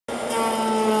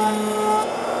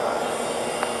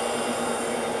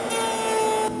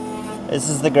This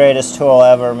is the greatest tool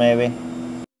ever, maybe.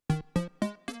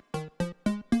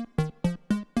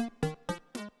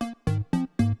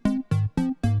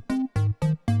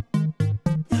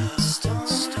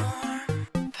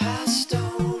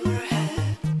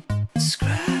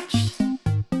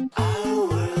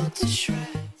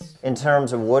 In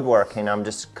terms of woodworking, I'm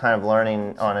just kind of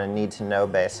learning on a need-to-know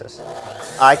basis.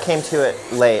 I came to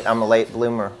it late. I'm a late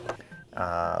bloomer,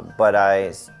 but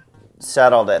I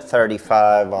settled at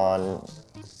 35 on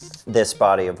this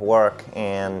body of work,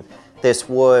 and this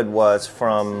wood was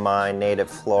from my native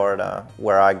Florida,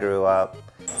 where I grew up.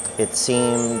 It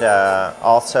seemed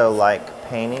also like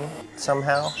painting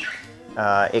somehow.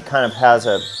 It kind of has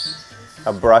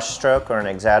a brush stroke or an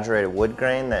exaggerated wood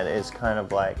grain that is kind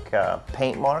of like a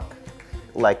paint mark,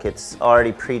 like it's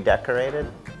already pre-decorated,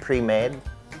 pre-made.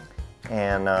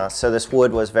 And so this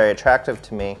wood was very attractive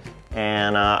to me.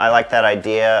 And I like that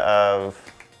idea of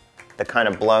the kind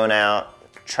of blown out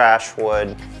trash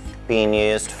wood being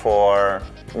used for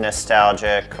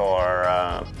nostalgic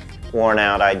or worn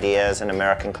out ideas in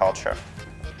American culture.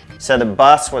 So the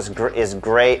bus is a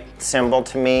great symbol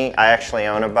to me. I actually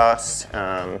own a bus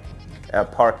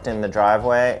parked in the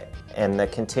driveway, and the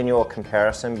continual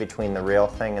comparison between the real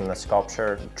thing and the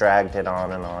sculpture dragged it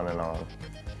on and on and on,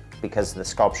 because the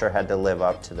sculpture had to live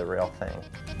up to the real thing.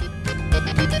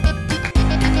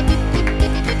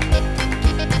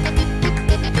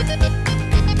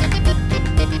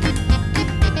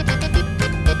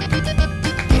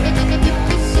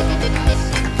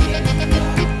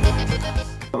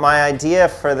 My idea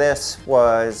for this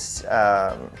was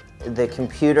the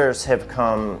computers have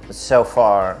come so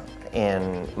far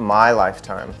in my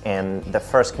lifetime, and the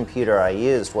first computer I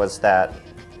used was that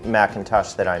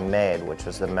Macintosh that I made, which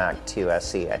was the Mac II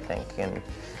SE, I think. And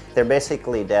they're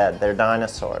basically dead. They're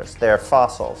dinosaurs. They're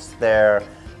fossils. They're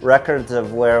records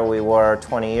of where we were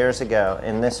 20 years ago.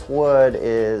 And this wood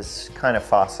is kind of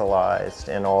fossilized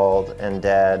and old and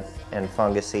dead and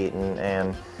fungus-eaten.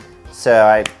 And so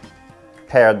I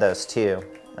paired those two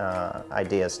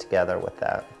ideas together with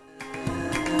that.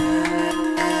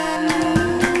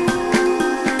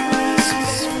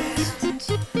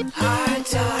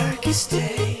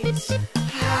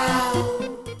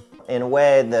 In a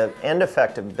way, the end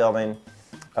effect of building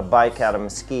a bike out of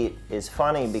mesquite is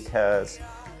funny because,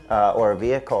 or a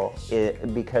vehicle,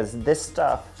 because this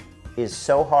stuff is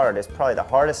so hard. It's probably the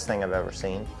hardest thing I've ever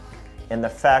seen. And the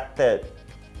fact that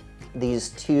these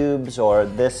tubes, or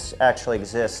this actually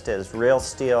exists as real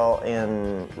steel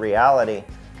in reality,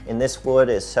 and this wood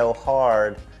is so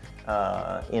hard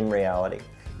in reality.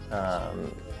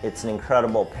 It's an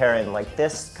incredible pairing. Like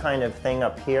this kind of thing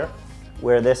up here,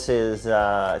 where this is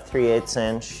 3/8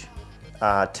 inch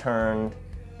turned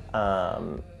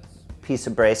piece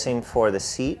of bracing for the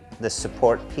seat, the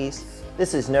support piece.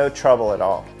 This is no trouble at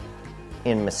all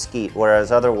in mesquite,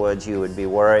 whereas other woods you would be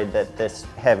worried that this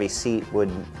heavy seat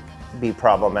would be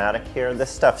problematic here. This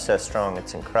stuff's so strong,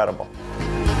 it's incredible.